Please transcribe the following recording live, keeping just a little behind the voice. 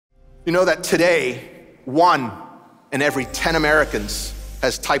You know that today, 1 in every 10 Americans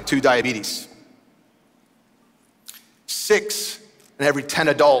has type 2 diabetes. 6 in every 10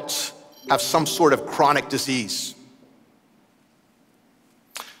 adults have some sort of chronic disease.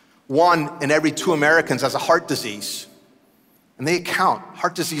 1 in every 2 Americans has a heart disease. And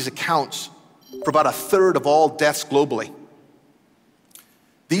heart disease accounts for about 1/3 of all deaths globally.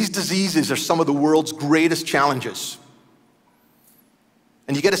 These diseases are some of the world's greatest challenges.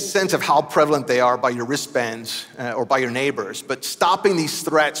 And you get a sense of how prevalent they are by your wristbands or by your neighbors, but stopping these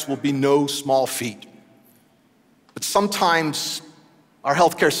threats will be no small feat. But sometimes our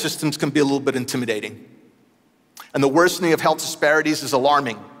healthcare systems can be a little bit intimidating. And the worsening of health disparities is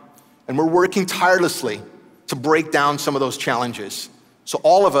alarming. And we're working tirelessly to break down some of those challenges so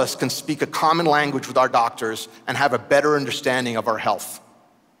all of us can speak a common language with our doctors and have a better understanding of our health.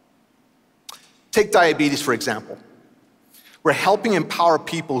 Take diabetes, for example. We're helping empower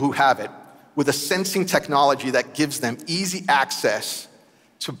people who have it with a sensing technology that gives them easy access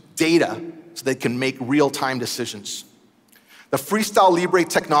to data so they can make real-time decisions. The Freestyle Libre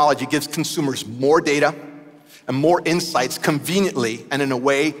technology gives consumers more data and more insights conveniently and in a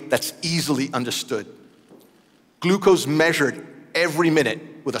way that's easily understood. Glucose measured every minute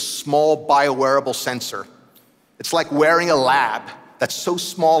with a small biowearable sensor. It's like wearing a lab that's so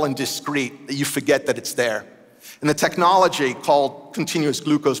small and discreet that you forget that it's there. And the technology, called continuous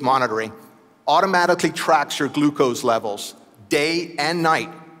glucose monitoring, automatically tracks your glucose levels day and night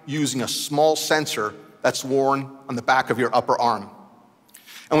using a small sensor that's worn on the back of your upper arm.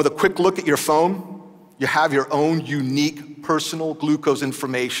 And with a quick look at your phone, you have your own unique personal glucose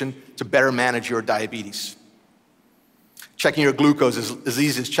information to better manage your diabetes. Checking your glucose is as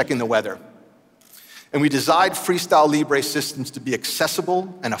easy as checking the weather. And we designed Freestyle Libre systems to be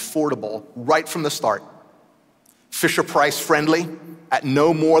accessible and affordable right from the start. Fisher-Price friendly, at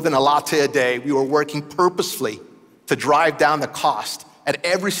no more than a latte a day, we were working purposefully to drive down the cost at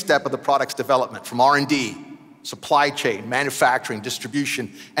every step of the product's development, from R&D, supply chain, manufacturing,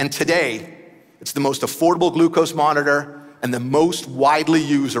 distribution, and today, it's the most affordable glucose monitor and the most widely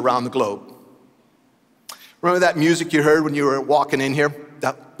used around the globe. Remember that music you heard when you were walking in here?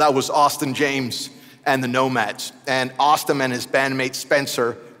 That was Austin James and the Nomads. And Austin and his bandmate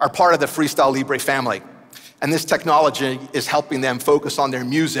Spencer are part of the Freestyle Libre family. And this technology is helping them focus on their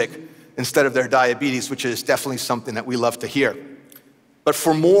music instead of their diabetes, which is definitely something that we love to hear. But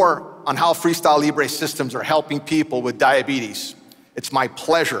for more on how Freestyle Libre systems are helping people with diabetes, it's my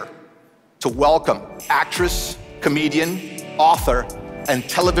pleasure to welcome actress, comedian, author, and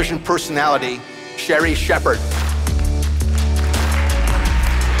television personality, Sherri Shepherd.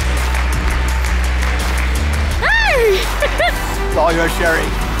 Hey! It's all yours, Sherri.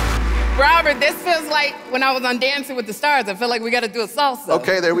 Robert, this feels like when I was on Dancing with the Stars. I feel like we gotta do a salsa.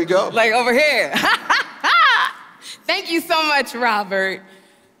 Okay, there we go. Like over here. Thank you so much, Robert.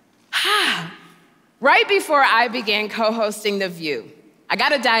 Right before I began co-hosting The View, I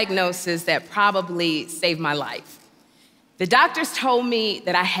got a diagnosis that probably saved my life. The doctors told me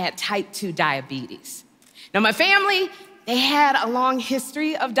that I had type 2 diabetes. Now, my family, they had a long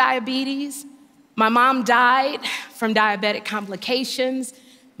history of diabetes. My mom died from diabetic complications.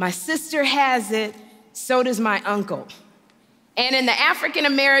 My sister has it, so does my uncle. And in the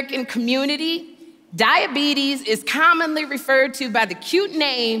African-American community, diabetes is commonly referred to by the cute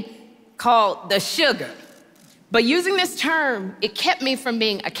name called the sugar. But using this term, it kept me from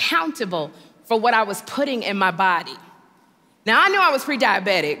being accountable for what I was putting in my body. Now, I knew I was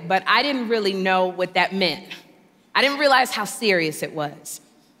pre-diabetic, but I didn't really know what that meant. I didn't realize how serious it was.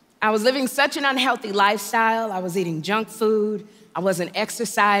 I was living such an unhealthy lifestyle. I was eating junk food. I wasn't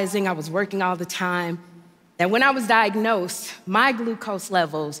exercising. I was working all the time. That when I was diagnosed, my glucose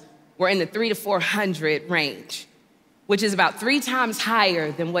levels were in the 300 to 400 range, which is about 3 times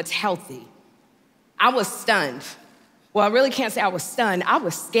higher than what's healthy. I was stunned. Well, I really can't say I was stunned. I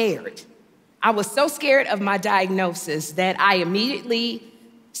was scared. I was so scared of my diagnosis that I immediately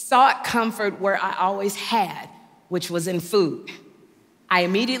sought comfort where I always had, which was in food. I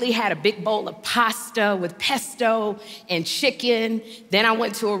immediately had a big bowl of pasta with pesto and chicken. Then I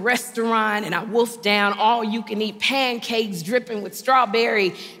went to a restaurant and I wolfed down all-you-can-eat pancakes dripping with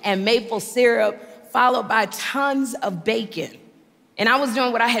strawberry and maple syrup, followed by tons of bacon. And I was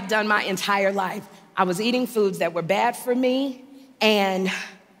doing what I had done my entire life. I was eating foods that were bad for me and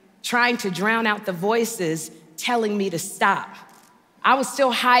trying to drown out the voices telling me to stop. I was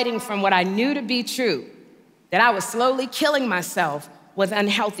still hiding from what I knew to be true, that I was slowly killing myself with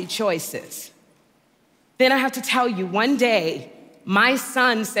unhealthy choices. Then I have to tell you, one day, my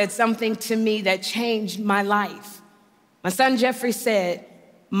son said something to me that changed my life. My son Jeffrey said,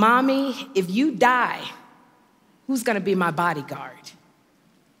 Mommy, if you die, who's gonna be my bodyguard?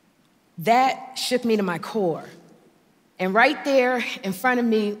 That shook me to my core. And right there in front of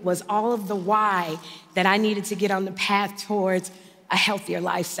me was all of the why that I needed to get on the path towards a healthier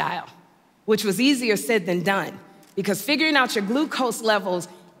lifestyle, which was easier said than done, because figuring out your glucose levels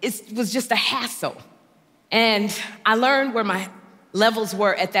was just a hassle. And I learned where my levels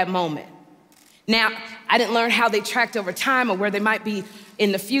were at that moment. Now, I didn't learn how they tracked over time or where they might be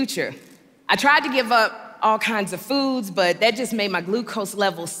in the future. I tried to give up all kinds of foods, but that just made my glucose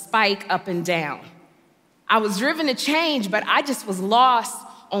levels spike up and down. I was driven to change, but I just was lost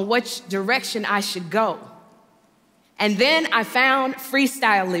on which direction I should go. And then I found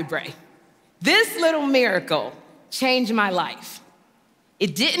Freestyle Libre. This little miracle changed my life.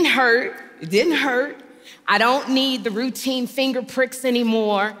 It didn't hurt. I don't need the routine finger pricks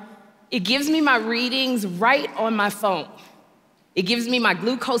anymore. It gives me my readings right on my phone. It gives me my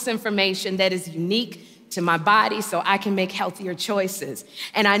glucose information that is unique to my body so I can make healthier choices.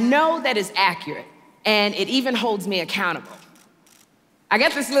 And I know that it's accurate, and it even holds me accountable. I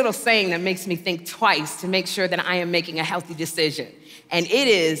got this little saying that makes me think twice to make sure that I am making a healthy decision, and it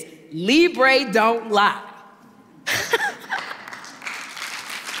is, Libre don't lie.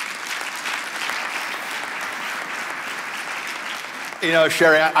 You know,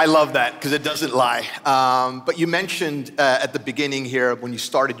 Sherri, I love that because it doesn't lie. But you mentioned at the beginning here when you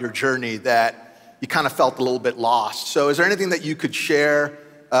started your journey that you kind of felt a little bit lost. So is there anything that you could share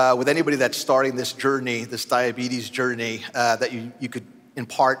with anybody that's starting this journey, this diabetes journey, that you could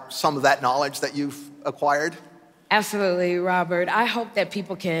impart some of that knowledge that you've acquired? Absolutely, Robert. I hope that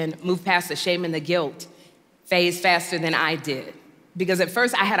people can move past the shame and the guilt phase faster than I did. Because at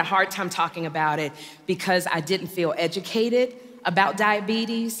first I had a hard time talking about it because I didn't feel educated about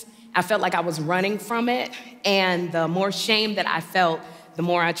diabetes. I felt like I was running from it. And the more shame that I felt, the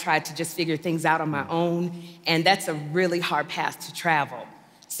more I tried to just figure things out on my own. And that's a really hard path to travel.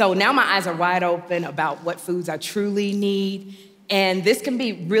 So now my eyes are wide open about what foods I truly need. And this can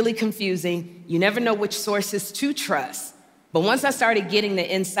be really confusing. You never know which sources to trust. But once I started getting the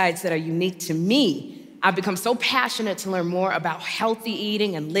insights that are unique to me, I've become so passionate to learn more about healthy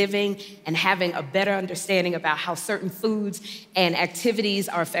eating and living and having a better understanding about how certain foods and activities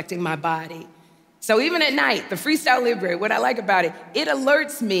are affecting my body. So even at night, the Freestyle Libre, what I like about it, it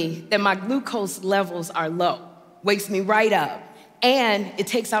alerts me that my glucose levels are low, wakes me right up, and it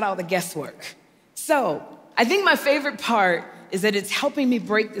takes out all the guesswork. So I think my favorite part is that it's helping me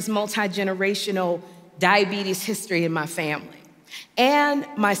break this multi-generational diabetes history in my family. And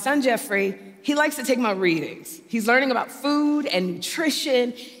my son, Jeffrey, he likes to take my readings. He's learning about food and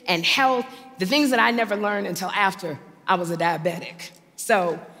nutrition and health, the things that I never learned until after I was a diabetic.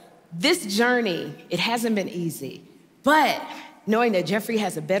 So this journey, it hasn't been easy, but knowing that Jeffrey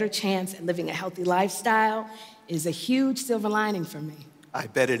has a better chance at living a healthy lifestyle is a huge silver lining for me. I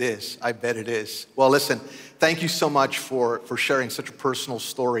bet it is. I bet it is. Well, listen, thank you so much for sharing such a personal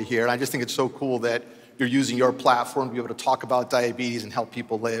story here. And I just think it's so cool that you're using your platform to be able to talk about diabetes and help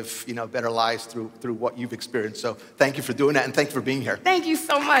people live, better lives through what you've experienced. So thank you for doing that, and thank you for being here. Thank you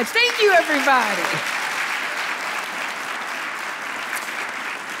so much. Thank you, everybody.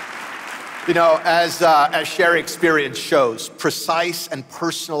 As Sherri experience shows, precise and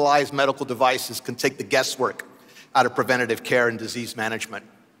personalized medical devices can take the guesswork out of preventative care and disease management.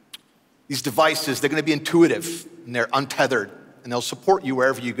 These devices, they're going to be intuitive, and they're untethered, and they'll support you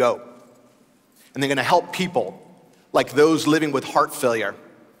wherever you go. And they're going to help people like those living with heart failure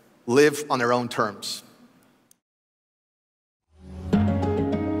live on their own terms.